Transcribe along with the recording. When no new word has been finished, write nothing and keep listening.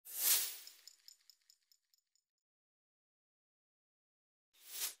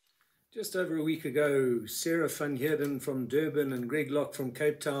Just over a week ago, Sarah van Heerden from Durban and Greg Locke from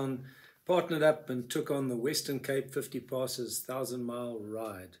Cape Town partnered up and took on the Western Cape 50 Passes 1,000-mile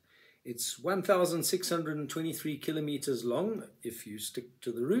ride. It's 1,623 kilometers long if you stick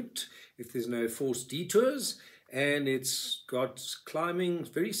to the route, if there's no forced detours, and it's got climbing,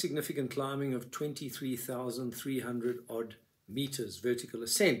 very significant climbing of 23,300 odd meters, vertical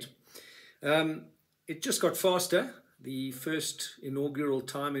ascent. It just got faster. The first inaugural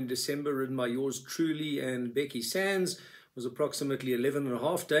time in December, ridden by yours truly and Becky Sands, was approximately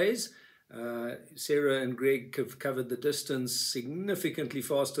 11.5 days. Sarah and Greg have covered the distance significantly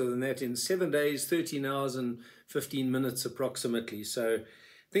faster than that in 7 days, 13 hours and 15 minutes approximately. So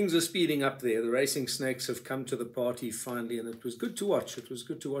things are speeding up there. The racing snakes have come to the party finally, and it was good to watch. It was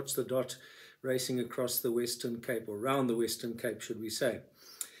good to watch the dot racing across the Western Cape, or around the Western Cape, should we say.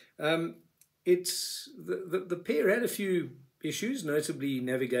 The pair had a few issues, notably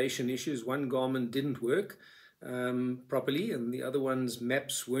navigation issues. One Garmin didn't work properly, and the other one's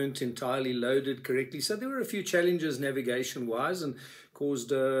maps weren't entirely loaded correctly. So there were a few challenges navigation-wise, and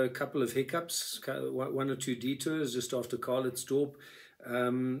caused a couple of hiccups, 1 or 2 detours just after Carlitsdorp,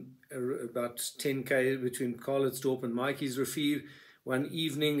 about 10k between Carlitsdorp and Maatjiesrivier. One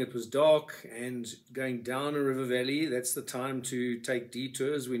evening it was dark, and going down a river valley, that's the time to take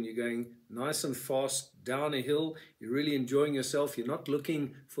detours when you're going nice and fast down a hill. You're really enjoying yourself. You're not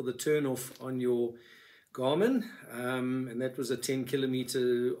looking for the turn off on your Garmin, and that was a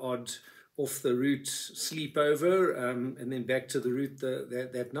 10-kilometer odd off the route sleepover, and then back to the route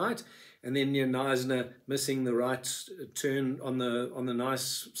that night, and then near Knysna, missing the right turn on the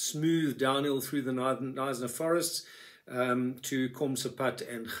nice smooth downhill through the Knysna forests to Komsapad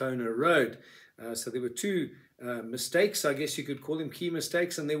and Gona Road. So there were 2 mistakes, I guess you could call them key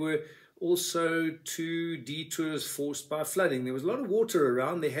mistakes, and there were also 2 detours forced by flooding. There was a lot of water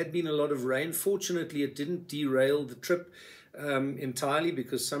around. There had been a lot of rain. Fortunately, it didn't derail the trip entirely,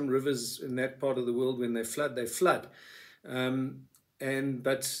 because some rivers in that part of the world, when they flood, they flood.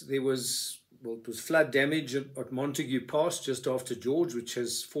 But there was, well, it was flood damage at Montague Pass just after George, which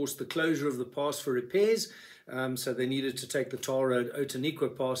has forced the closure of the pass for repairs. So they needed to take the tar road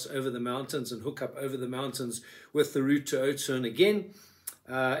Outeniqua Pass over the mountains and hook up over the mountains with the route to Oudtshoorn again.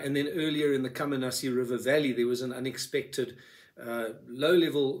 And then earlier in the Kamanassi River Valley, there was an unexpected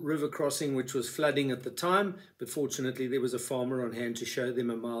low-level river crossing which was flooding at the time, but fortunately there was a farmer on hand to show them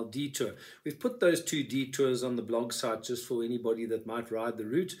a mile detour. We've put those 2 detours on the blog site just for anybody that might ride the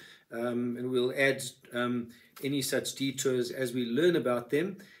route, and we'll add any such detours as we learn about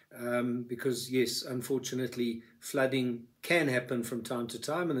them, because yes, unfortunately flooding can happen from time to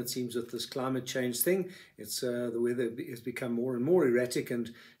time, and it seems with this climate change thing, it's the weather has become more and more erratic,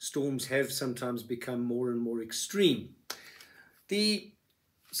 and storms have sometimes become more and more extreme.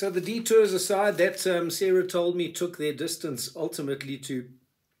 So the detours aside, that Sarah told me took their distance ultimately to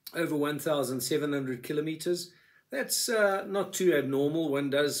over 1,700 kilometers. That's not too abnormal. One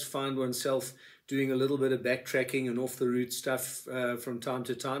does find oneself doing a little bit of backtracking and off the route stuff from time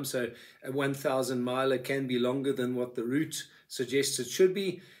to time. So a 1,000 miler can be longer than what the route suggests it should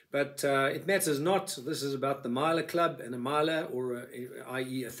be, but it matters not. This is about the miler club, and a miler, or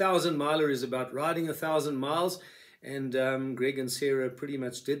i.e. a 1,000 miler, is about riding 1,000 miles. And Greg and Sarah pretty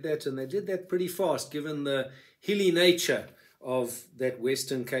much did that, and they did that pretty fast given the hilly nature of that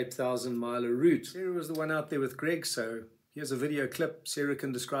Western Cape 1,000-miler route. Sarah was the one out there with Greg, so here's a video clip. Sarah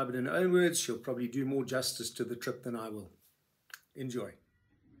can describe it in her own words. She'll probably do more justice to the trip than I will. Enjoy.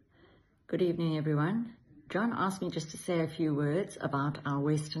 Good evening, everyone. John asked me just to say a few words about our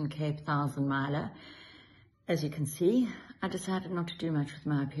Western Cape 1,000-miler. As you can see, I decided not to do much with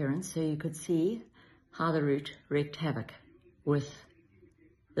my appearance, so you could see how the route wreaked havoc with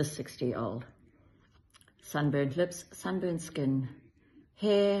this 60-year-old. Sunburnt lips, sunburnt skin,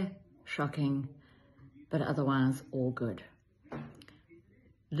 hair, shocking, but otherwise all good.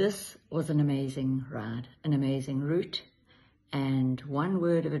 This was an amazing ride, an amazing route, and one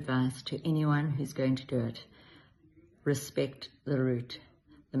word of advice to anyone who's going to do it: respect the route.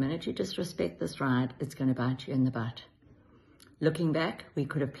 The minute you disrespect this ride, it's going to bite you in the butt. Looking back, we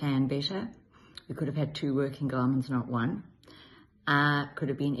could have planned better. We could have had 2 working Garmins, not 1. I could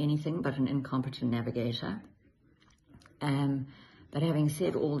have been anything but an incompetent navigator. But having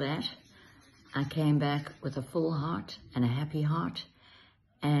said all that, I came back with a full heart and a happy heart,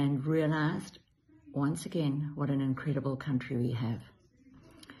 and realized once again what an incredible country we have.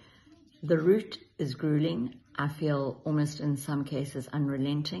 The route is grueling. I feel almost in some cases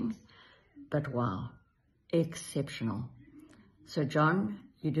unrelenting, but wow, exceptional. So John,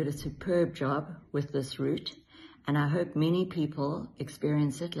 you did a superb job with this route. And I hope many people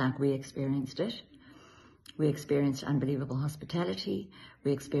experience it like we experienced it. We experienced unbelievable hospitality.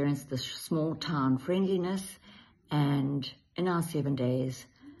 We experienced the small town friendliness. And in our 7 days,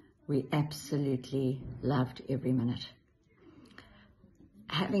 we absolutely loved every minute.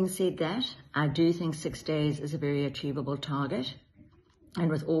 Having said that, I do think 6 days is a very achievable target. And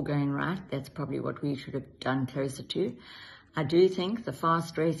with all going right, that's probably what we should have done closer to. I do think the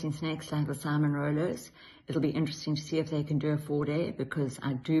fast racing snakes like the Simon Rollers, it'll be interesting to see if they can do a 4-day, because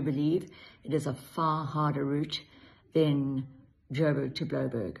I do believe it is a far harder route than Joburg to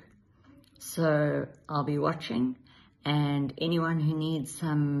Bloberg. So I'll be watching, and anyone who needs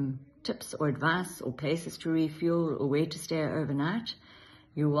some tips or advice or places to refuel or where to stay overnight,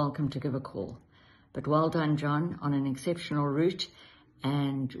 you're welcome to give a call. But well done, John, on an exceptional route,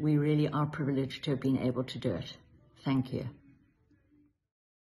 and we really are privileged to have been able to do it. Thank you.